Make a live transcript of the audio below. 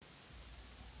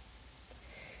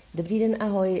Dobrý den,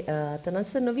 ahoj. Tenhle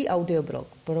je nový audioblog.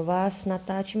 Pro vás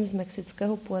natáčím z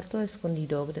mexického Puerto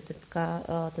Escondido, kde teďka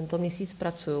tento měsíc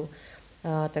pracuju.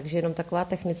 Takže jenom taková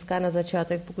technická na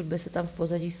začátek, pokud by se tam v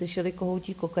pozadí slyšeli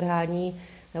kohoutí kokrhání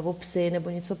nebo psy nebo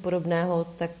něco podobného,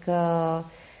 tak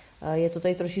je to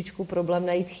tady trošičku problém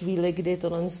najít chvíli, kdy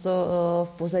tohle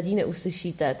v pozadí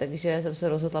neuslyšíte, takže jsem se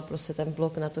rozhodla prostě ten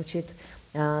blog natočit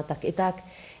tak i tak.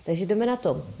 Takže jdeme na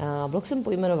to. Blog jsem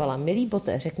pojmenovala Milý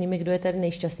bote, řekni mi, kdo je ten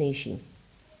nejšťastnější.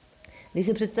 Když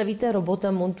si představíte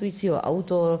robota montujícího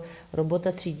auto,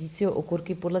 robota třídícího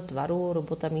okurky podle tvaru,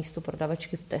 robota místo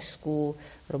prodavačky v Tesku,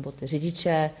 roboty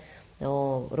řidiče,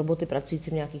 roboty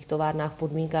pracující v nějakých továrnách v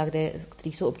podmínkách, které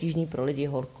jsou obtížné pro lidi,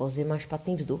 horko, zima,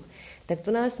 špatný vzduch, tak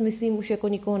to nás, myslím, už jako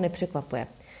nikoho nepřekvapuje.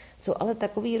 Co ale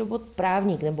takový robot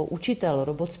právník nebo učitel,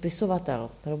 robot spisovatel,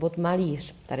 robot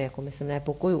malíř, tady jako myslím ne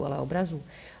pokojů, ale obrazů,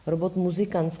 robot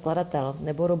muzikant, skladatel,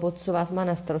 nebo robot, co vás má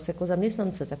na starost jako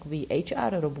zaměstnance, takový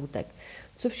HR robůtek.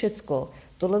 Co všecko?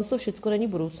 Tohle všecko není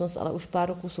budoucnost, ale už pár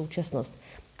roků současnost.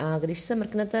 A když se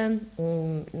mrknete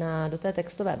do té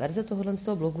textové verze tohohle z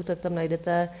toho blogu, tak tam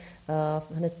najdete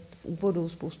hned v úvodu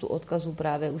spoustu odkazů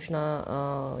právě už na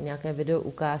nějaké video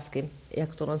ukázky,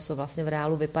 jak tohle vlastně v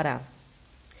reálu vypadá.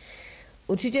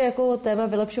 Určitě jako téma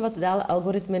vylepšovat dál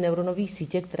algoritmy neuronových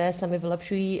sítě, které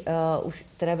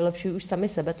vylepšují už sami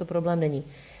sebe, to problém není.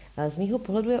 Z mýho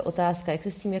pohledu je otázka, jak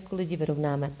se s tím jako lidi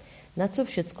vyrovnáme. Na co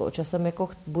všecko časem jako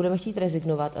budeme chtít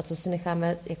rezignovat a co si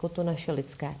necháme jako to naše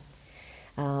lidské.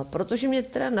 Protože mě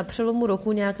teda na přelomu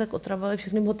roku nějak tak otravovaly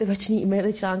všechny motivační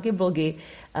e-maily, články, blogy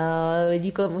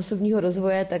lidí kolem osobního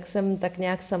rozvoje, tak jsem tak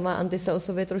nějak sama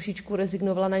antisalesově trošičku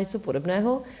rezignovala na něco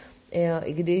podobného.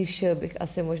 I když bych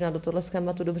asi možná do tohle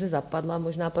schématu dobře zapadla,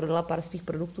 možná prodala pár svých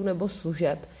produktů nebo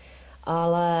služeb,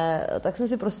 ale tak jsem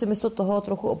si prostě místo toho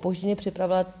trochu opožděně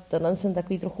připravila tenhle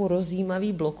takový trochu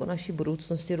rozjímavý blok o naší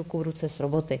budoucnosti ruku v ruce s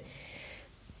roboty.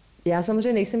 Já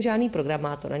samozřejmě nejsem žádný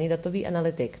programátor, ani datový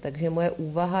analytik, takže moje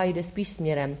úvaha jde spíš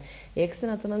směrem, jak se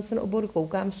na ten obor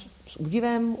koukám s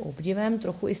obdivem,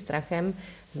 trochu i strachem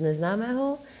z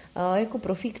neznámého, jako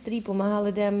profík, který pomáhá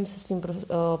lidem se svým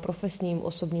profesním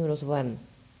osobním rozvojem.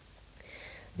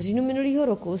 V říjnu minulého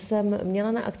roku jsem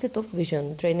měla na akci Top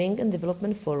Vision Training and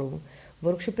Development Forum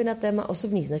workshopy na téma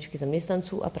osobní značky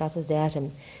zaměstnanců a práce s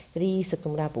diářem, který se k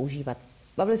tomu dá používat.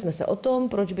 Bavili jsme se o tom,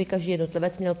 proč by každý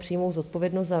jednotlivec měl přijmout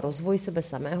zodpovědnost za rozvoj sebe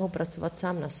samého, pracovat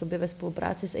sám na sobě ve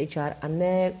spolupráci s HR a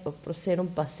ne prostě jenom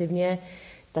pasivně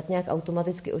tak nějak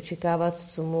automaticky očekávat,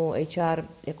 co mu HR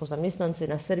jako zaměstnanci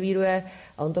naservíruje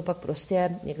a on to pak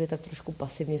prostě někdy tak trošku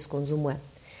pasivně zkonzumuje.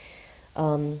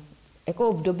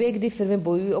 Jako v době, kdy firmy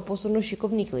bojují o pozornost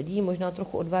šikovných lidí, možná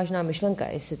trochu odvážná myšlenka,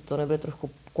 jestli to nebude trošku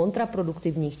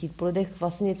kontraproduktivní, chtít po lidech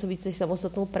vlastně něco víc než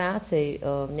samostatnou práci,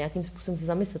 nějakým způsobem se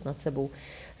zamyslet nad sebou.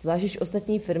 Zvlášť, když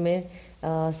ostatní firmy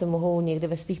se mohou někde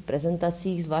ve svých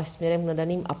prezentacích, zvlášť směrem k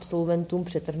nadaným absolventům,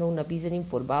 přetrhnout nabízeným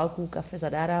fotbálků, kafe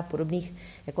zadára a podobných,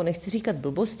 jako nechci říkat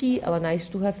blbostí, ale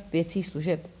nice to have věcí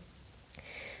služeb.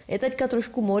 Je teďka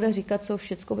trošku móda říkat, co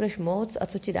všecko budeš moc a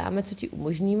co ti dáme, co ti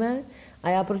umožníme. A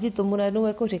já proti tomu najednou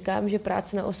jako říkám, že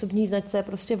práce na osobní značce je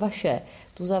prostě vaše.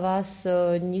 Tu za vás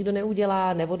nikdo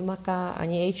neudělá, neodmaká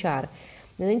ani HR.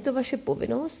 Není to vaše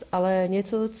povinnost, ale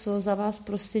něco, co za vás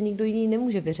prostě nikdo jiný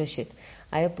nemůže vyřešit.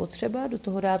 A je potřeba do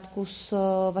toho dát kus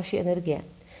vaší energie.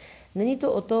 Není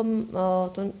to o tom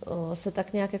se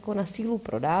tak nějak jako na sílu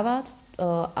prodávat,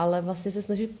 ale vlastně se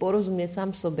snažit porozumět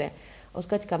sám sobě.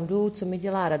 Odkud kam jdu, co mi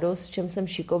dělá radost, v čem jsem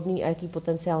šikovný a jaký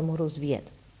potenciál mohu rozvíjet.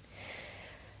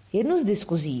 Jednu z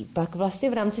diskuzí pak vlastně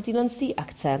v rámci téhle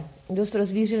akce dost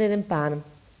rozvířil jeden pán,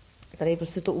 který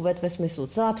prostě to uvedl ve smyslu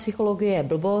celá psychologie je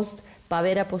blbost,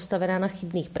 pavěda postavená na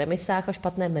chybných premisách a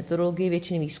špatné metodologii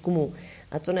většiny výzkumů.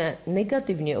 A to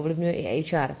negativně ovlivňuje i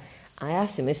HR. A já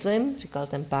si myslím, říkal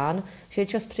ten pán, že je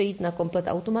čas přejít na komplet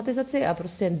automatizaci a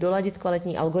prostě doladit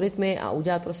kvalitní algoritmy a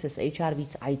udělat prostě s HR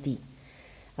víc IT.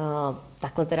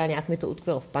 Takhle teda nějak mi to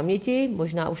utkvělo v paměti,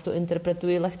 možná už to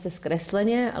interpretuji lehce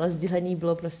zkresleně, ale sdělení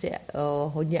bylo prostě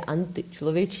hodně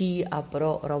antičlověčí a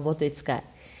pro robotické.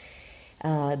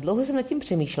 Dlouho jsem nad tím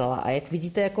přemýšlela a jak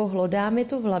vidíte, jako hlodá mi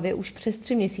to v hlavě už přes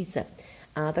 3 měsíce.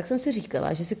 A tak jsem si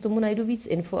říkala, že si k tomu najdu víc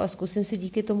info a zkusím si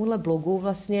díky tomuhle blogu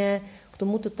vlastně k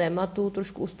tomuto tématu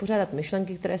trošku uspořádat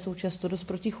myšlenky, které jsou často dost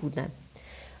protichůdné.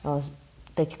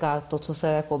 Teďka to, co se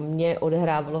jako mě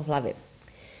odehrávalo v hlavě.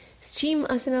 S čím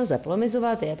asi nelze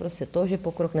polemizovat, je prostě to, že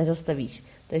pokrok nezastavíš.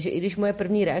 Takže i když moje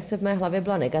první reakce v mé hlavě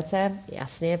byla negace,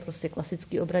 jasně, prostě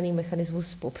klasický obranný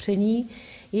mechanismus popření,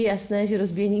 je jasné, že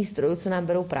rozbíjení strojů, co nám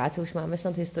berou práci, už máme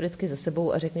snad historicky za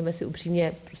sebou a řekněme si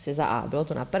upřímně, prostě za A bylo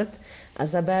to na prd a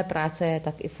za B práce je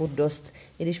tak i furt dost,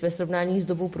 i když ve srovnání s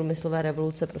dobou průmyslové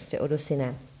revoluce prostě o dost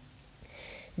jiné.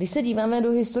 Když se díváme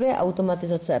do historie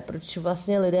automatizace, proč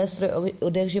vlastně lidé stroje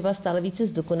odjakživa stále více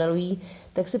zdokonalují,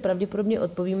 tak si pravděpodobně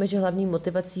odpovíme, že hlavní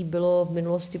motivací bylo v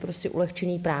minulosti prostě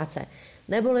ulehčení práce.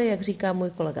 Neboli, jak říká můj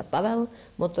kolega Pavel,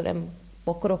 motorem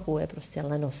pokroku je prostě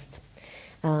lenost.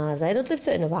 A za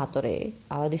jednotlivce inovátory,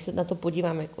 ale když se na to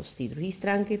podíváme jako z té druhé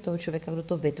stránky, toho člověka, kdo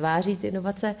to vytváří ty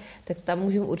inovace, tak tam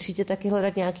můžeme určitě taky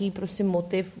hledat nějaký prostě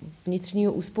motiv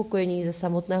vnitřního uspokojení ze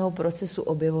samotného procesu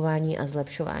objevování a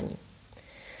zlepšování.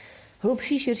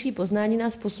 Hlubší, širší poznání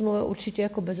nás posunulo určitě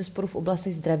jako bezesporu v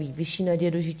oblastech zdraví, vyšší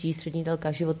naděje do žití, střední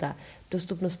délka života,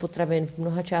 dostupnost potravin v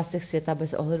mnoha částech světa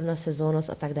bez ohledu na sezónnost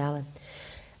a tak dále.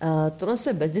 Tohle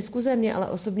se bez diskuze, mě ale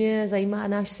osobně zajímá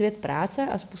náš svět práce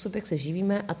a způsob, jak se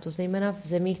živíme, a to zejména v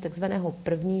zemích takzvaného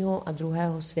prvního a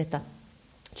druhého světa.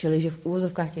 Čili že v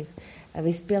úvozovkách těch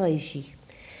vyspělejších.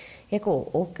 Jako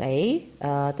OK,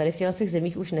 tady v těchto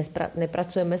zemích už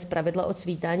nepracujeme z pravidla od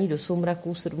svítání do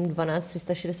soumraku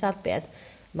 7-12-365.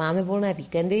 Máme volné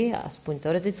víkendy, aspoň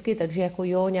teoreticky, takže jako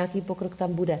jo, nějaký pokrok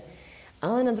tam bude.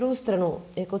 Ale na druhou stranu,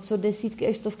 jako co desítky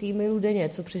až stovky e-mailů denně,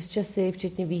 co přes časy,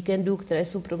 včetně víkendů, které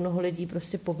jsou pro mnoho lidí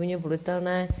prostě povinně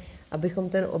volitelné, abychom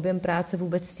ten objem práce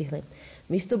vůbec stihli.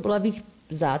 Místo bolavých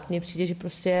zád mně přijde, že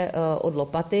prostě od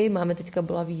lopaty máme teďka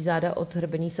bolavý záda od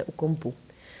hrbení se u kompu.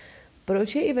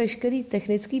 Proč je i veškerý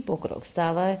technický pokrok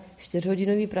stále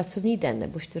 4hodinový pracovní den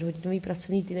nebo 4hodinový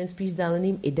pracovní týden spíš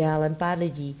vzdáleným ideálem pár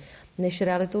lidí, než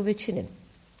realitou většiny?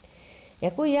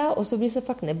 Jako já osobně se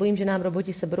fakt nebojím, že nám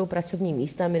roboti seberou pracovní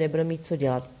místa a my nebudeme mít co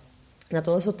dělat. Na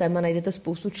tohle téma najdete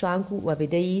spoustu článků a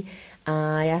videí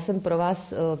a já jsem pro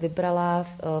vás vybrala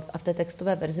a v té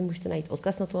textové verzi můžete najít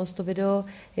odkaz na tohle video,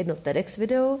 jedno TEDx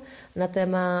video na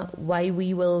téma Why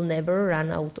we will never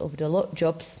run out of the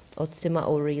jobs od Tima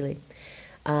O'Reilly.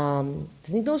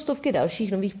 Vzniknou stovky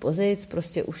dalších nových pozic,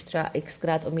 prostě už třeba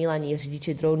xkrát omílání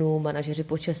řidiči dronů, manažeři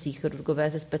počasí,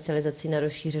 chirurgové se specializací na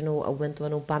rozšířenou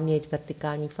augmentovanou paměť,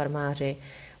 vertikální farmáři,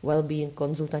 well-being,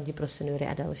 konzultanti pro seniory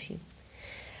a další.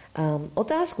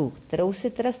 Otázku, kterou si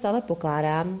teda stále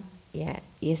pokládám, je,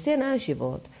 jestli je náš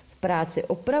život v práci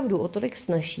opravdu o tolik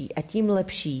snazší a tím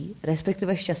lepší,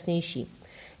 respektive šťastnější.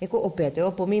 Jako opět,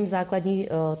 pomím základní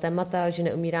témata, že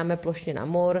neumíráme plošně na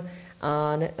mor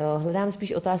a hledám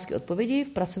spíš otázky odpovědi v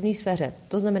pracovní sféře.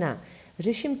 To znamená,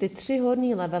 řeším ty 3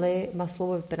 horní levely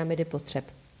Maslowovy pyramidy potřeb.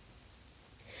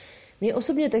 Mně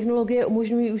osobně technologie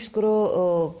umožňují už skoro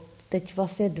teď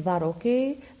vlastně 2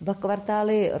 roky, 2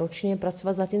 kvartály ročně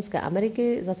pracovat z Latinské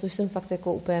Ameriky, za což jsem fakt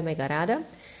jako úplně mega ráda.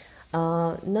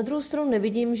 A na druhou stranu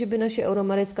nevidím, že by naše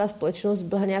euroamerická společnost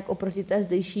byla nějak oproti té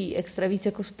zdejší extra víc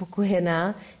jako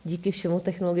spokojená díky všemu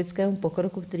technologickému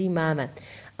pokroku, který máme.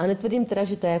 A netvrdím teda,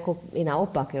 že to je jako i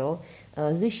naopak.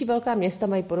 Zdejší velká města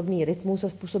mají podobný rytmus a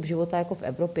způsob života jako v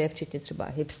Evropě, včetně třeba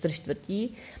hipster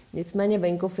čtvrtí. Nicméně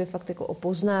venkov je fakt jako o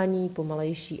poznání,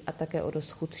 pomalejší a také o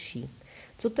dost chudší.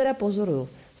 Co teda pozoruju?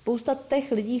 Spousta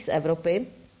těch lidí z Evropy,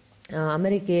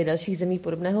 Ameriky, dalších zemí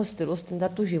podobného stylu,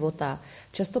 standardu života,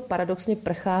 často paradoxně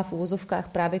prchá v uvozovkách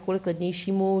právě kvůli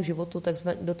klidnějšímu životu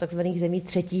do takzvaných zemí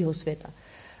třetího světa.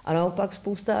 A naopak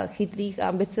spousta chytrých a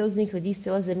ambiciozních lidí z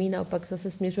těchto zemí naopak zase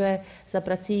směřuje za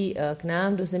prací k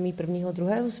nám do zemí prvního,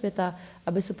 druhého světa,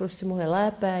 aby se prostě mohli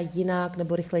lépe, jinak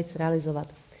nebo rychleji realizovat.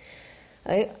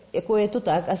 A jako je to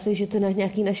tak asi, že to je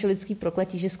nějaký naše lidský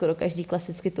prokletí, že skoro každý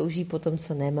klasicky touží po tom,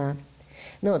 co nemá.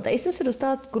 No, tady jsem se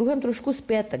dostala kruhem trošku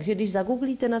zpět, takže když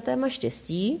zagooglíte na téma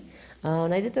štěstí,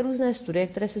 najdete různé studie,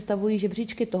 které sestavují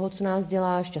žebříčky toho, co nás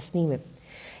dělá šťastnými.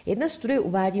 Jedna studie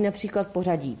uvádí například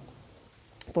pořadí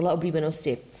podle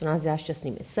oblíbenosti, co nás dělá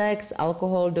šťastnými: sex,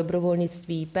 alkohol,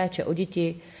 dobrovolnictví, péče o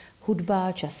děti,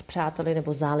 hudba, čas s přáteli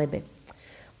nebo záliby.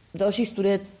 Další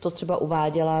studie to třeba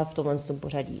uváděla v tomhle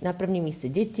pořadí. Na prvním místě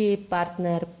děti,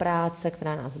 partner, práce,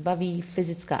 která nás baví,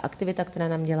 fyzická aktivita, která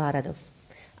nám dělá radost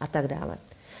a tak dále.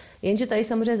 Jenže tady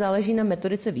samozřejmě záleží na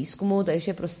metodice výzkumu,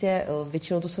 takže prostě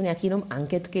většinou to jsou nějaké jenom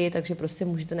anketky, takže prostě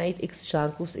můžete najít x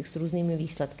článků s x různými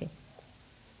výsledky.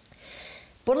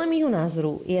 Podle mýho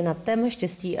názoru je na téma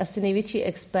štěstí asi největší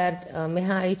expert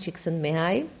Mihai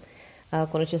Csikszentmihalyi.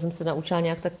 Konečně jsem se naučila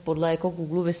nějak tak podle jako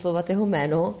Google vyslovovat jeho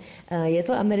jméno. Je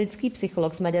to americký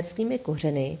psycholog s maďarskými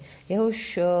kořeny,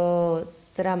 jehož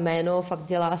teda jméno fakt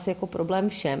dělá asi jako problém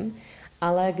všem.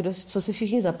 ale co si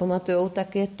všichni zapamatujou,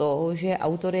 tak je to, že je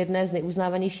autor jedné z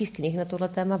nejuznávanějších knih na tohle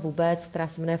téma vůbec, která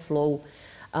se jmenuje Flow.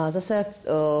 A zase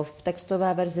v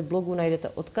textové verzi blogu najdete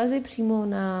odkazy přímo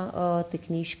na ty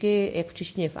knížky, jak v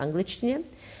češtině, v angličtině.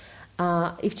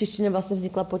 A i v češtině vlastně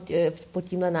vznikla pod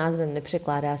tímhle názvem,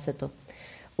 nepřekládá se to.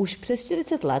 Už přes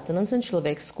 40 let ten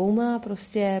člověk zkoumá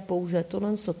prostě pouze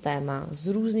tohle téma z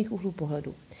různých úhlů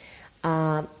pohledu.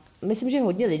 A myslím, že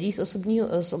hodně lidí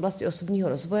z oblasti osobního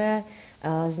rozvoje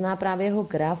zná právě jeho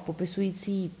graf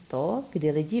popisující to,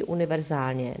 kdy lidi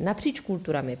univerzálně napříč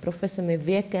kulturami, profesemi,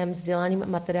 věkem, vzděláním a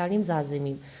materiálním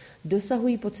zázemím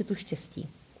dosahují pocitu štěstí.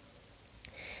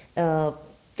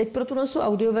 Teď pro tuhle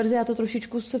audioverzi já to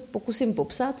trošičku se pokusím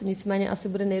popsat, nicméně asi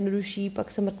bude nejjednodušší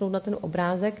pak se mrknout na ten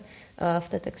obrázek v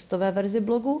té textové verzi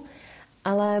blogu,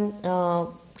 ale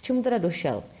k čemu teda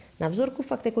došel? Na vzorku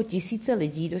fakt jako tisíce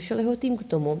lidí došel jeho tým k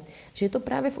tomu, že je to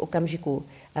právě v okamžiku,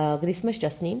 kdy jsme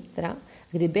šťastní,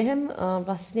 kdy během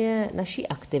vlastně naší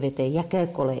aktivity,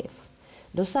 jakékoliv,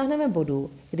 dosáhneme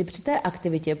bodu, kdy při té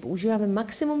aktivitě používáme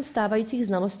maximum stávajících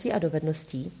znalostí a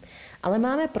dovedností, ale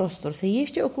máme prostor se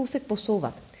ještě o kousek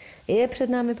posouvat. Je před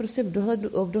námi prostě v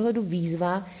dohledu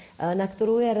výzva, na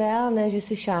kterou je reálné, že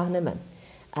si šáhneme.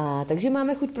 Takže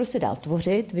máme chuť prostě dál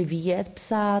tvořit, vyvíjet,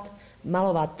 psát,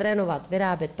 malovat, trénovat,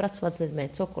 vyrábět, pracovat s lidmi,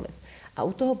 cokoliv. A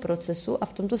u toho procesu a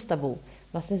v tomto stavu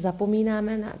vlastně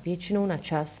zapomínáme většinou na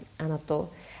čas a na to,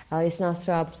 jestli nás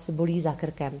třeba prostě bolí za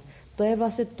krkem. To je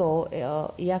vlastně to,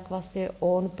 jak vlastně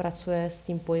on pracuje s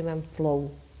tím pojmem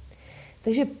flow.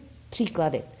 Takže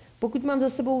příklady. Pokud mám za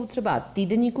sebou třeba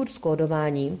týdenní kurz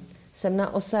kódování, jsem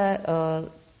na ose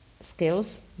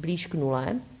skills blíž k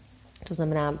nule, to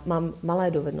znamená, mám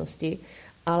malé dovednosti,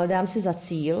 ale dám si za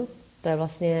cíl, to je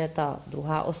vlastně ta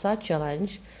druhá osa,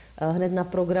 challenge, hned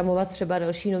naprogramovat třeba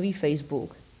další nový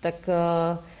Facebook, tak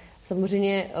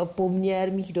samozřejmě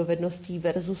poměr mých dovedností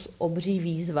versus obří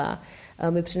výzva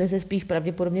mi přinese spíš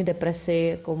pravděpodobně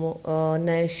depresi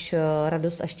než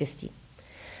radost a štěstí.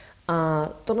 A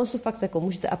tohle se fakt jako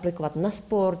můžete aplikovat na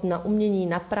sport, na umění,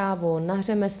 na právo, na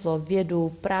řemeslo, vědu,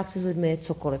 práci s lidmi,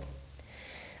 cokoliv.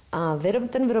 A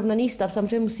ten vyrovnaný stav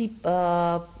samozřejmě musí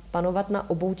panovat na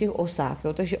obou těch osách.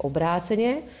 Jo? Takže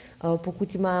obráceně,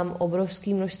 pokud mám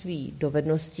obrovské množství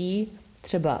dovedností,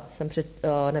 třeba jsem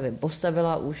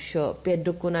postavila už 5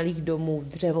 dokonalých domů,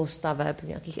 dřevostaveb,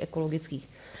 nějakých ekologických.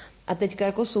 A teďka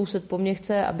jako soused po mně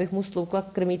chce, abych mu stloukla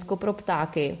krmítko pro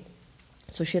ptáky,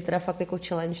 což je teda fakt jako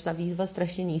challenge, ta výzva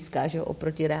strašně nízká, že jo,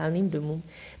 oproti reálným domům,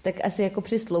 tak asi jako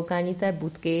při stloukání té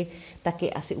budky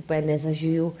taky asi úplně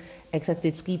nezažiju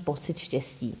exaktický pocit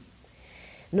štěstí.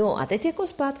 No a teď jako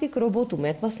zpátky k robotům,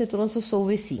 jak vlastně tohle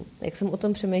souvisí, jak jsem o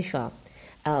tom přemýšlela.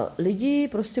 Lidi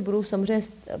prostě budou samozřejmě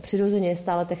přirozeně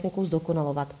stále technikou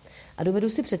zdokonalovat. A dovedu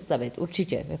si představit,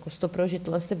 určitě, jako stopro, že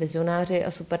tohle jste vizionáři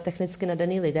a super technicky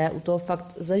nadaný lidé u toho fakt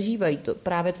zažívají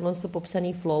právě tohle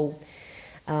popsaný flow.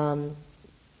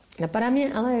 Napadá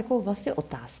mě ale jako vlastně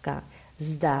otázka,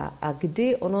 zda a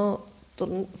kdy to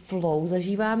flow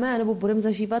zažíváme, anebo budeme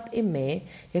zažívat i my,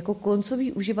 jako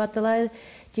koncoví uživatelé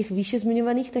těch výše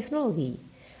zmiňovaných technologií.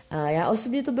 A já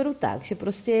osobně to beru tak, že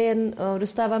prostě jen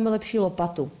dostáváme lepší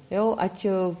lopatu, jo? Ať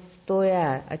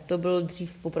to byl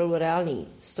dřív opravdu reálný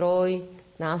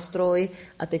nástroj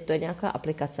a teď to je nějaká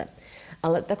aplikace.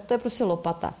 Ale tak to je prostě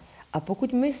lopata. A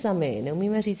pokud my sami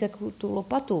neumíme říct, jak tu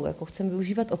lopatu jako chceme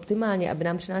využívat optimálně, aby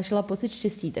nám přinášela pocit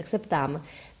štěstí, tak se ptám,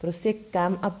 prostě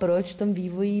kam a proč v tom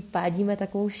vývoji pádíme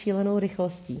takovou šílenou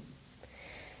rychlostí.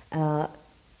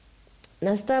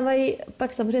 Nastávají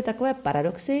pak samozřejmě takové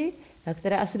paradoxy,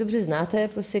 které asi dobře znáte,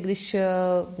 prostě když,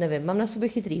 mám na sobě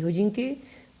chytrý hodinky,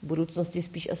 v budoucnosti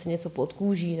spíš asi něco pod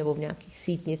kůží nebo v nějakých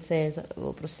sítnici,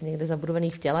 prostě někde zabudovaný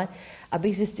v těle,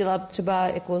 abych zjistila třeba,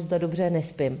 jako zda dobře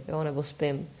nespím, jo, nebo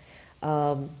spím.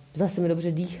 Zase mi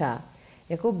dobře dýchá.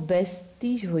 Jako bez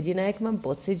týž hodinek mám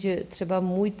pocit, že třeba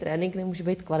můj trénink nemůže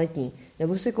být kvalitní.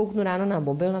 Nebo se kouknu ráno na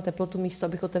mobil, na teplotu místo,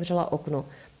 abych otevřela okno.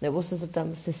 Nebo se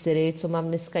zeptám se Siri, co mám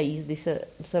dneska jíst, když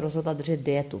se rozhodla držet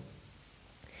dietu.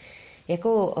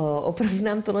 Jako opravdu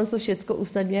nám tohle všecko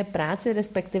usnadňuje práci,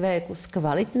 respektive jako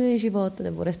zkvalitňuje život,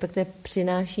 nebo respektive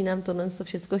přináší nám tohle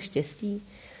všecko štěstí.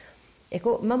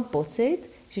 Jako mám pocit,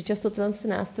 že často tyhle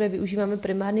nástroje využíváme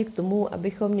primárně k tomu,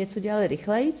 abychom něco dělali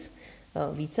rychlejc,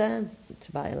 více,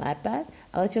 třeba i lépe,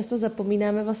 ale často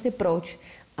zapomínáme vlastně proč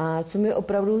a co my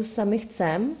opravdu sami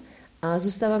chceme a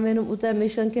zůstáváme jenom u té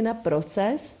myšlenky na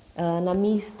proces, na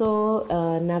místo,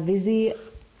 na vizi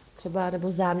třeba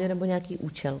nebo záměr nebo nějaký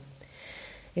účel.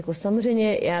 Jako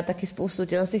samozřejmě já taky spoustu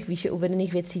těch výše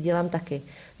uvedených věcí dělám taky.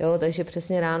 Jo, takže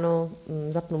přesně ráno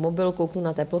zapnu mobil, kouknu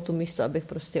na teplotu místo, abych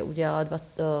prostě udělala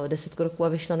 10 kroků a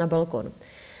vyšla na balkon.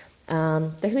 A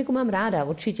techniku mám ráda,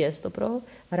 určitě,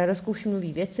 ráda zkouším nové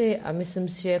věci a myslím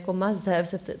si, že jako must have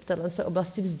se v této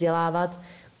oblasti vzdělávat,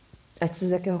 ať se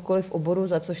z jakéhokoliv oboru,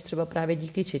 za což třeba právě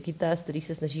díky Čekita, který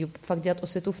se snaží fakt dělat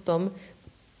osvětu v tom,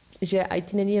 že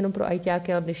IT není jenom pro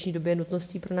ITáky, ale v dnešní době je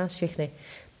nutností pro nás všechny.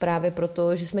 Právě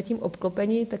proto, že jsme tím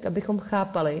obklopeni, tak abychom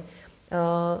chápali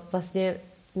vlastně,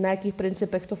 na jakých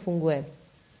principech to funguje.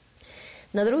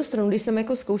 Na druhou stranu, když jsem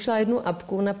jako zkoušela jednu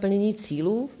apku na plnění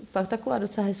cílů, fakt taková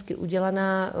docela hezky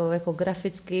udělaná jako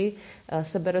graficky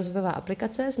seberozvojová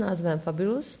aplikace s názvem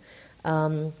Fabulous.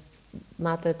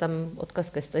 Máte tam odkaz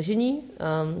ke stažení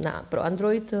pro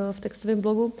Android v textovém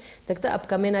blogu, tak ta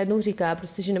apka mi najednou říká,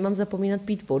 prostě, že nemám zapomínat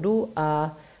pít vodu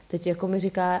a teď jako mi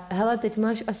říká, hele, teď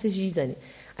máš asi žízeň.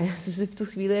 A já jsem si v tu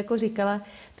chvíli jako říkala,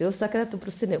 tyjo sakra, to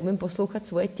prostě neumím poslouchat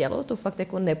svoje tělo, to fakt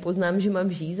jako nepoznám, že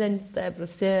mám žízeň, to je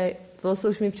prostě, to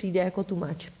už mi přijde jako too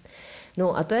much.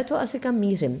 No a to je to asi, kam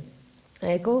mířím. A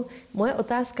jako moje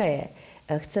otázka je,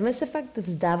 chceme se fakt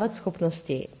vzdávat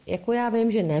schopnosti, jako já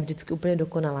vím, že ne vždycky úplně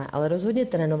dokonalé, ale rozhodně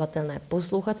trénovatelné,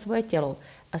 poslouchat svoje tělo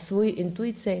a svoji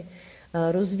intuici,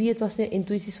 rozvíjet vlastně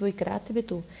intuici, svoji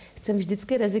kreativitu. Chceme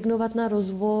vždycky rezignovat na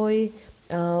rozvoj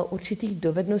určitých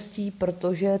dovedností,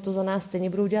 protože to za nás stejně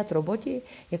budou dělat roboti.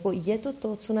 Jako je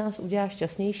to, co nás udělá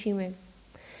šťastnějšími?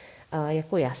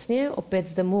 Jako jasně, opět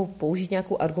zde mohu použít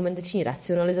nějakou argumentační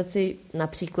racionalizaci,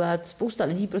 například spousta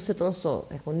lidí prostě to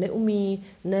jako neumí,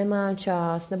 nemá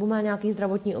čas, nebo má nějaké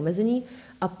zdravotní omezení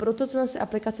a proto tyhle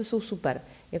aplikace jsou super.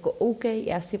 Jako OK,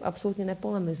 já s tím absolutně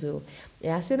nepolemizuju.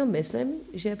 Já si jenom myslím,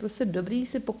 že je prostě dobrý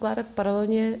si pokládat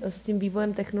paralelně s tím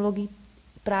vývojem technologií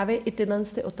právě i tyhle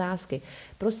otázky.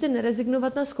 Prostě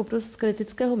nerezignovat na schopnost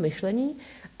kritického myšlení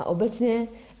a obecně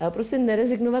prostě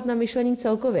nerezignovat na myšlení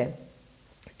celkově.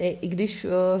 I když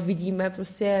vidíme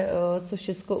prostě, co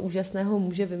všechno úžasného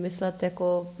může vymyslet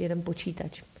jako jeden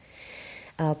počítač.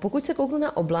 Pokud se kouknu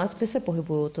na oblast, kde se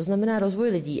pohybuju, to znamená rozvoj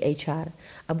lidí, HR,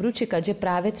 a budu čekat, že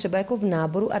právě třeba jako v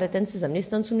náboru a retenci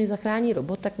zaměstnanců mě zachrání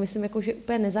robot, tak myslím, jako, že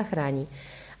úplně nezachrání.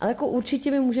 Ale jako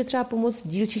určitě mi může třeba pomoct v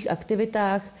dílčích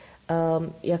aktivitách,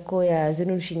 jako je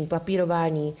zjednodušení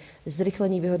papírování,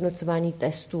 zrychlení vyhodnocování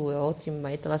testů, jo? Tím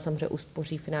majitelé samozřejmě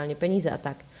uspoří finálně peníze a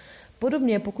tak.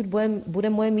 Podobně, pokud bude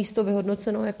moje místo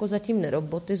vyhodnoceno jako zatím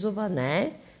nerobotizované,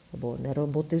 nebo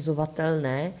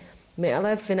nerobotizovatelné, mi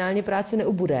ale finálně práce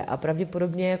neubude a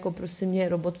pravděpodobně jako prostě mě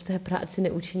robot v té práci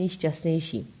neučiní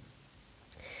šťastnější.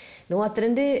 No a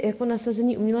trendy jako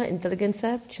nasazení umělé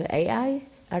inteligence, čili AI,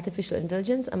 Artificial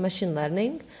Intelligence a Machine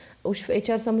Learning, už v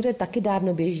HR samozřejmě taky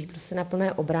dávno běží, prostě na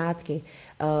plné obrátky.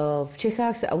 V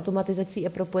Čechách se automatizací a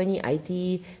propojení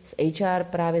IT s HR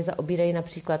právě zaobírají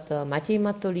například Matěj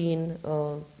Matolín,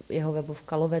 jeho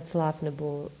webovka Loveclav,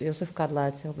 nebo Josef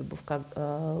Kadlec, jeho webovka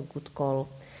Good Call.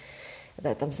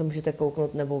 Tam se můžete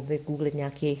kouknout nebo vygooglit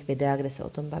nějaké jejich videa, kde se o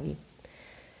tom baví.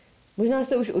 Možná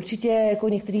jste už určitě, jako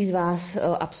některý z vás,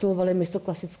 absolvovali místo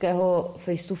klasického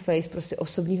face-to-face, prostě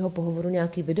osobního pohovoru,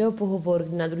 nějaký videopohovor,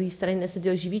 kde na druhé straně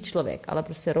neseděl živý člověk, ale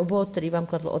prostě robot, který vám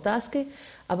kladl otázky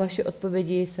a vaše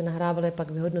odpovědi se nahrávaly,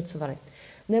 pak vyhodnocovaly.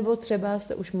 Nebo třeba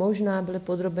jste už možná byli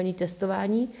podrobeni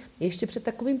testování ještě před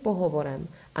takovým pohovorem,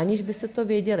 aniž byste to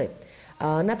věděli.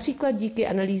 Například díky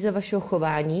analýze vašeho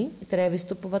chování, které je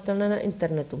vystupovatelné na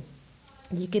internetu.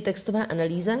 Díky textové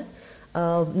analýze,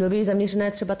 nově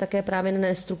zaměřené třeba také právě na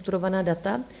nestrukturovaná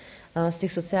data z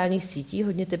těch sociálních sítí,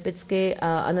 hodně typicky,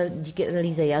 díky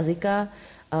analýze jazyka,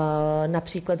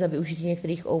 například za využití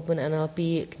některých OpenNLP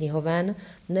knihoven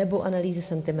nebo analýzy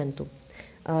sentimentu.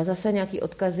 Zase nějaké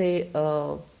odkazy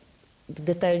k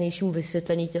detailnějšímu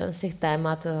vysvětlení těch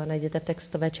témat najdete v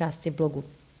textové části blogu.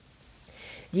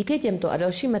 Díky těmto a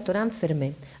dalším metodám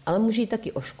firmy, ale může jít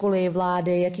taky o školy,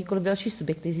 vlády, jakýkoliv další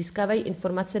subjekty, získávají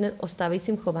informace o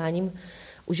stávajícím chováním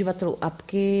uživatelů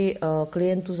apky,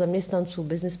 klientů, zaměstnanců,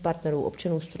 business partnerů,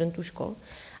 občanů, studentů škol.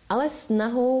 Ale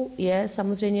snahou je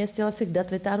samozřejmě z těch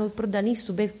dat vytáhnout pro daný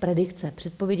subjekt predikce,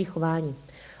 předpovědi chování.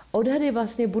 Odhady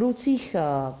vlastně budoucích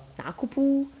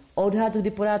nákupů, odhad,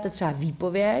 kdy podáte třeba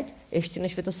výpověď, ještě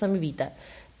než vy to sami víte.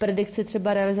 Predikce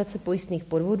třeba realizace pojistných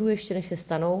podvodů, ještě než se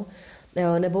stanou,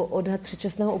 nebo odhad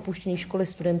předčasného opuštění školy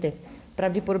studenty.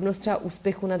 Pravděpodobnost třeba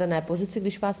úspěchu na dané pozici,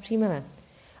 když vás přijmeme.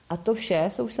 A to vše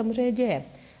se už samozřejmě děje.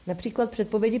 Například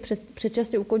předpovědi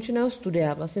předčasně ukončeného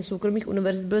studia vlastně soukromých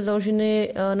univerzit byly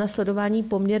založeny na sledování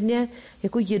poměrně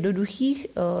jako jednoduchých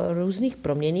různých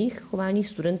proměnných chování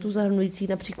studentů, zahrnujících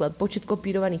například počet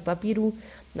kopírovaných papírů,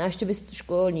 návštěvy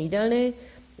školní jídelny,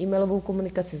 e-mailovou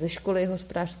komunikaci ze školy,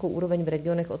 hospodářskou úroveň v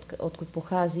regionech, odkud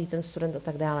pochází ten student a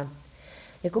tak dále.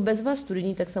 Jako bezva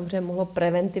studijní tak samozřejmě mohlo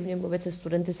preventivně mluvit se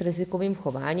studenty s rizikovým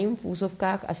chováním v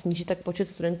úzovkách a snížit tak počet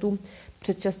studentů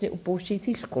předčasně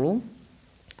upouštějících školu,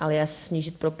 ale já se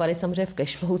snížit propady samozřejmě v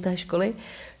cashflow té školy,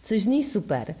 což zní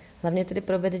super, hlavně tedy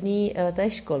pro vedení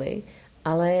té školy,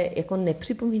 ale jako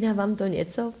nepřipomíná vám to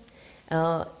něco?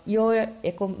 Jo,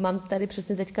 jako mám tady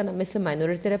přesně teďka na mysli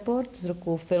Minority Report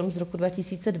film z roku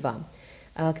 2002,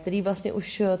 který vlastně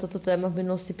už toto téma v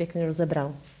minulosti pěkně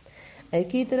rozebral. A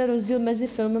jaký je teda rozdíl mezi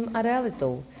filmem a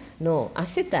realitou? No,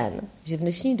 asi ten, že v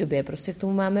dnešní době prostě k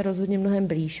tomu máme rozhodně mnohem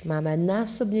blíž, máme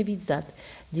násobně víc dat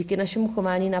díky našemu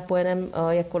chování napojeném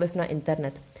jakkoliv na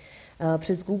internet.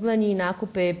 Přes googlení,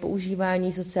 nákupy,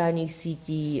 používání sociálních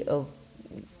sítí,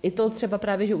 i to třeba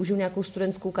právě, že užiju nějakou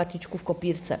studentskou kartičku v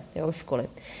kopírce školy.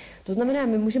 To znamená,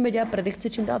 my můžeme dělat predikce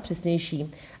čím dál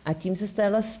přesnější a tím se z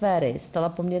téhle sféry stala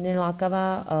poměrně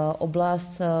lákavá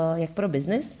oblast jak pro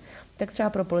biznis, tak třeba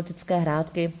pro politické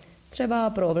hrátky, třeba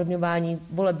pro ovlivňování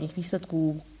volebních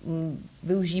výsledků,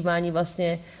 využívání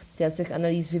vlastně těch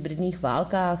analýz v hybridních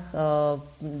válkách,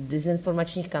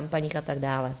 dezinformačních kampaních a tak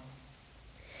dále.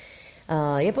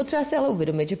 Je potřeba si ale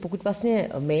uvědomit, že pokud vlastně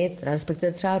my,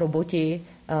 respektive třeba roboti,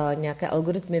 nějaké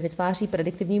algoritmy vytváří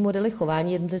prediktivní modely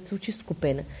chování jednotlivců či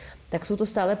skupin, tak jsou to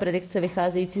stále predikce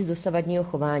vycházející z dosavadního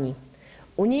chování.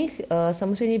 U nich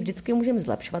samozřejmě vždycky můžeme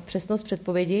zlepšovat přesnost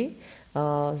předpovědi,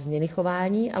 změny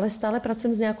chování, ale stále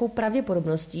pracujeme s nějakou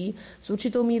pravděpodobností, s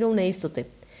určitou mírou nejistoty.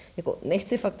 Jako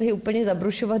nechci fakty úplně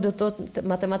zabrušovat do toho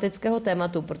matematického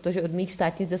tématu, protože od mých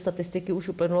státnic ze statistiky už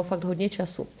uplynulo fakt hodně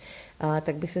času.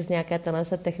 Tak bych se z nějaké téhle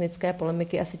technické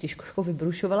polemiky asi těžko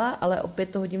vybrušovala, ale opět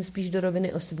to hodím spíš do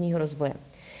roviny osobního rozvoje.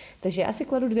 Takže já si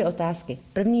kladu 2 otázky.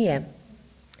 První je,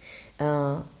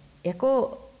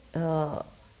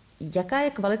 jaká je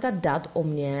kvalita dat o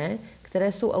mně,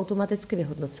 které jsou automaticky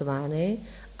vyhodnocovány,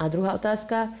 a druhá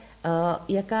otázka,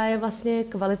 jaká je vlastně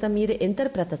kvalita míry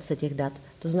interpretace těch dat.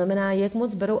 To znamená, jak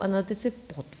moc berou analytici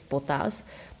v potaz,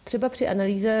 třeba při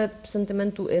analýze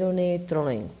sentimentu, ironii,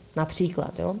 trolling,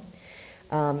 například. Jo?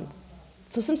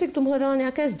 Co jsem si k tomu hledala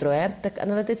nějaké zdroje, tak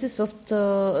analytici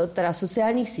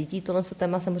sociálních sítí tohle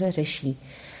téma samozřejmě řeší.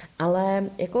 Ale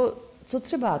jako, co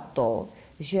třeba to,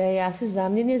 že já si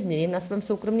záměrně změním na svém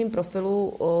soukromém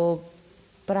profilu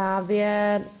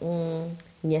právě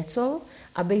něco,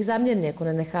 abych záměrně jako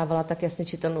nenechávala tak jasně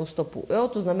čitelnou stopu. Jo,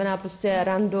 to znamená prostě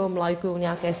random lajkuju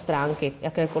nějaké stránky,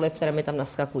 jakékoliv, které mi tam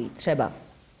naskakují, třeba.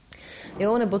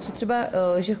 Jo, nebo co třeba,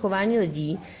 že chování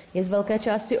lidí je z velké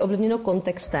části ovlivněno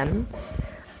kontextem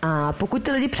a pokud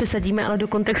ty lidi přesadíme ale do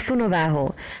kontextu nového,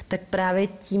 tak právě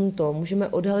tímto můžeme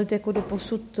odhalit jako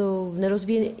doposud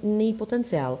nerozvíjený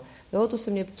potenciál. Jo, to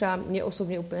se mě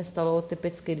osobně úplně stalo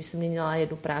typicky, když jsem měnila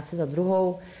jednu práci za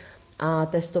druhou, a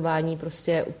testování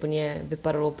prostě úplně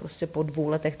vypadalo prostě po 2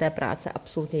 letech té práce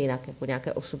absolutně jinak, jako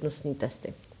nějaké osobnostní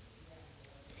testy.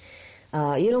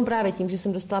 Jenom právě tím, že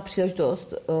jsem dostala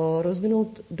příležitost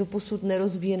rozvinout doposud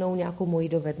nerozvíjenou nějakou moji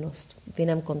dovednost v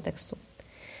jiném kontextu.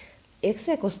 Jak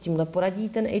se jako s tímhle poradí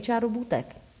ten HR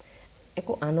robůtek?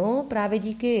 Jako ano, právě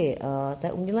díky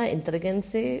té umělé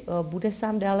inteligenci bude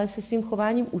sám dále se svým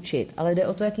chováním učit, ale jde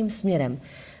o to, jakým směrem.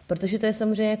 Protože to je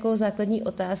samozřejmě jako základní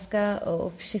otázka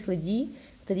všech lidí,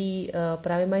 kteří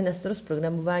právě mají na starost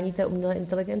programování té umělé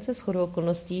inteligence. Shodou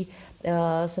okolností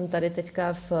jsem tady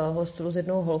teďka v hostelu s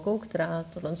jednou holkou, která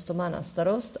tohle má na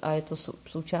starost a je to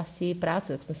součástí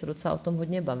práce, tak jsme se docela o tom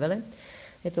hodně bavili.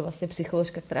 Je to vlastně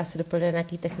psycholožka, která si doplňuje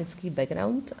nějaký technický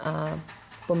background a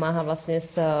pomáhá vlastně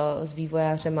s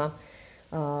vývojářema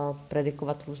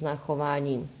predikovat různá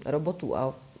chování robotů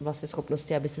a vlastně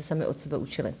schopnosti, aby se sami od sebe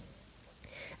učili.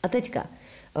 A teďka,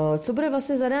 co bude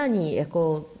vlastně zadání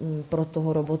jako pro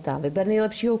toho robota? Vyber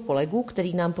nejlepšího kolegu,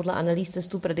 který nám podle analýz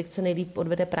testů predikce nejlíp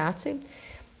odvede práci?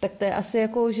 Tak to je asi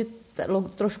jako, že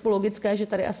trošku logické, že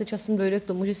tady asi časem dojde k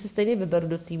tomu, že si stejně vyberu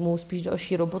do týmu spíš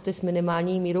další roboty s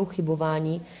minimální mírou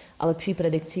chybování a lepší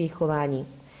predikcí jejich chování.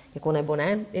 Jako nebo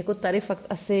ne? Jako tady fakt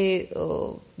asi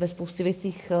ve spoustě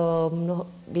věcích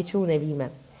většinou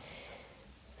nevíme.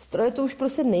 Stroje to už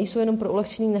prostě nejsou jenom pro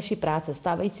ulehčení naší práce,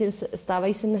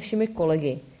 stávají se našimi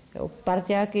kolegy,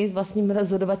 parťáky s vlastními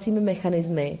rozhodovacími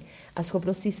mechanismy a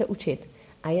schopností se učit.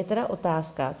 A je teda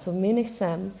otázka, co my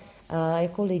nechceme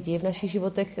jako lidi v našich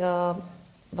životech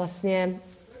vlastně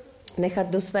nechat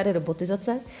do sféry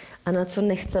robotizace a na co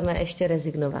nechceme ještě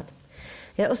rezignovat.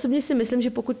 Já osobně si myslím, že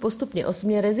pokud postupně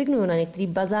osobně rezignuju na některé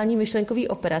bazální myšlenkové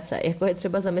operace, jako je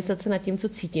třeba zamyslet se nad tím, co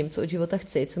cítím, co od života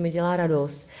chci, co mi dělá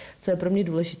radost, co je pro mě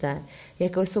důležité,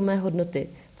 jaké jsou mé hodnoty,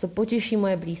 co potěší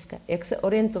moje blízké, jak se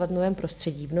orientovat v novém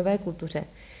prostředí, v nové kultuře,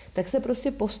 tak se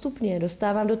prostě postupně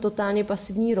dostávám do totálně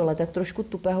pasivní role, tak trošku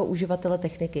tupého uživatele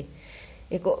techniky.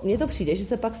 Jako, mně to přijde, že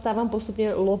se pak stávám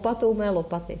postupně lopatou mé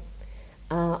lopaty.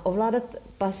 A ovládat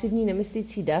pasivní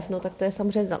nemyslící dav, no tak to je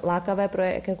samozřejmě lákavé pro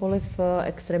jakékoliv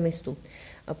extremistu.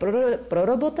 Pro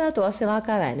robota to asi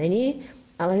lákavé není,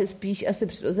 ale spíš asi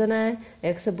přirozené,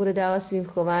 jak se bude dále svým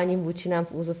chováním vůči nám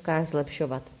v úzovkách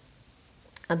zlepšovat.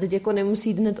 A teď jako nemusí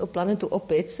jít hned o planetu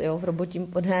opic, jo, v robotím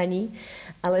podhání,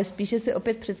 ale spíše si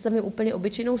opět představím úplně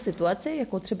obyčejnou situaci,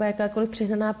 jako třeba jakákoliv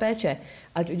přehnaná péče,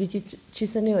 ať u dětí či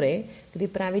seniory, kdy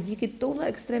právě díky touhle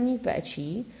extrémní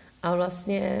péčí a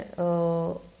vlastně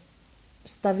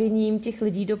stavěním těch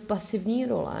lidí do pasivní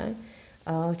role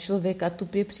člověka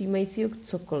tupě přijímajícího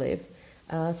cokoliv,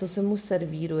 co se mu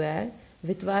servíruje,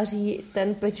 vytváří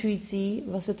ten pečující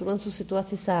vlastně tuhle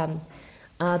situaci sám.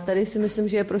 A tady si myslím,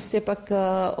 že je prostě pak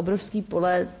obrovský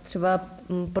pole třeba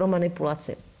pro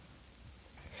manipulaci.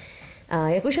 A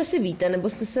jak už asi víte, nebo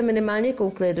jste se minimálně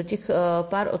koukli do těch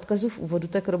pár odkazů v úvodu,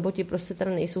 tak roboti prostě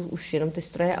tady nejsou už jenom ty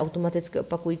stroje automaticky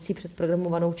opakující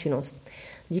předprogramovanou činnost.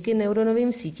 Díky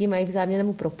neuronovým sítím mají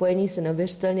vzájemnému propojení se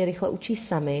neuvěřitelně rychle učí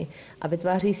sami a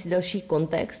vytváří si další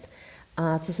kontext.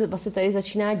 A co se vlastně tady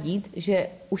začíná dít, že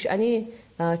už ani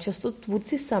často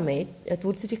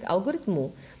tvůrci těch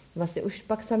algoritmů, vlastně už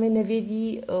pak sami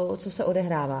nevědí, co se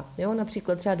odehrává. Jo?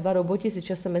 Například třeba 2 roboti si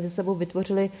časem mezi sebou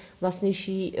vytvořili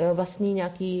vlastní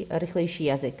nějaký rychlejší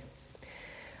jazyk.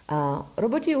 A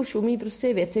roboti už umí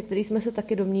prostě věci, které jsme se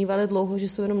taky domnívali dlouho, že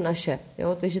jsou jenom naše.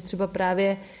 Jo? Takže třeba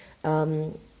právě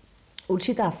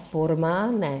určitá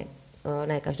forma,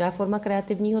 ne každá forma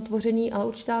kreativního tvoření, ale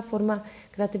určitá forma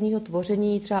kreativního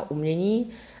tvoření, třeba umění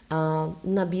a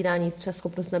nabírání, třeba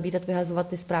schopnost nabírat, vyhazovat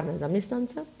ty správné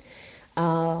zaměstnance.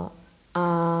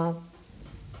 A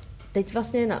teď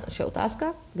vlastně naše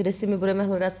otázka, kde si my budeme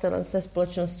hledat v té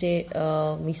společnosti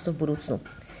místo v budoucnu.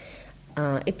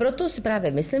 A i proto si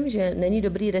právě myslím, že není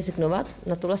dobrý rezignovat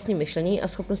na to vlastní myšlení a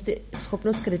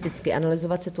schopnost kriticky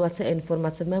analyzovat situace a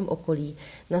informace v mém okolí,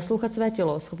 naslouchat své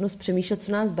tělo, schopnost přemýšlet,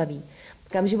 co nás baví,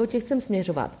 kam v životě chcem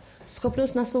směřovat,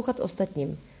 schopnost naslouchat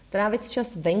ostatním, trávit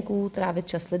čas venku, trávit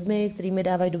čas s lidmi, který mi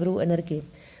dávají dobrou energii.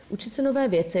 Učit se nové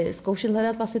věci, zkoušet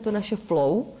hledat vlastně to naše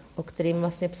flow, o kterým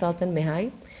vlastně psal ten Mihaj,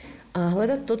 a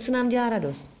hledat to, co nám dělá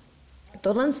radost.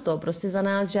 Tohle prostě za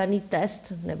nás žádný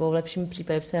test, nebo v lepším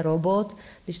případě se robot,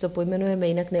 když to pojmenujeme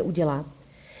jinak, neudělá.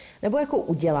 Nebo jako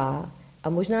udělá a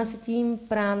možná si tím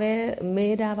právě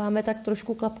my dáváme tak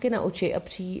trošku klapky na oči a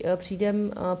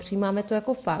přijímáme to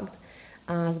jako fakt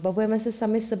a zbavujeme se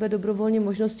sami sebe dobrovolně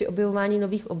možnosti objevování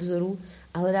nových obzorů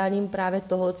a hledáním právě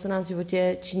toho, co nás v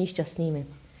životě činí šťastnými.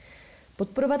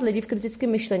 Podporovat lidi v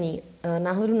kritickém myšlení,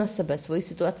 náhledu na sebe, svoji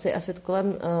situaci a svět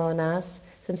kolem nás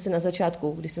jsem si na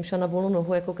začátku, když jsem šla na volnou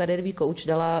nohu jako kariérový coach,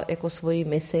 dala jako svoji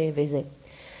misi, vizi.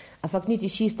 A fakt mě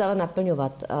těší stále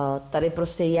naplňovat. Tady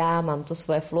prostě já mám to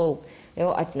svoje flow.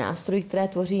 Jo, ať nástroj, které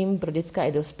tvořím pro děcka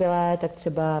i dospělé, tak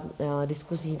třeba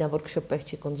diskuzí na workshopech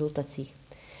či konzultacích.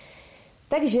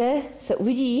 Takže se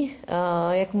uvidí,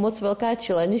 jak moc velká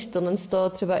challenge tohle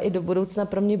třeba i do budoucna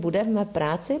pro mě bude v mé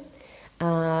práci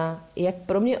a jak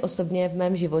pro mě osobně v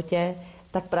mém životě,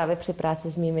 tak právě při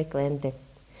práci s mými klienty.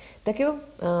 Tak jo,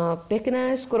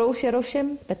 pěkné skoro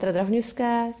všem, Petra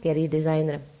Drahňovská, career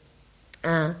designer.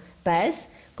 A PS,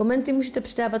 komenty můžete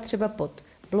přidávat třeba pod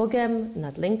blogem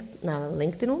na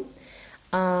LinkedInu,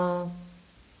 a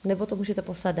nebo to můžete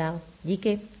poslat dál.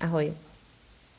 Díky, ahoj.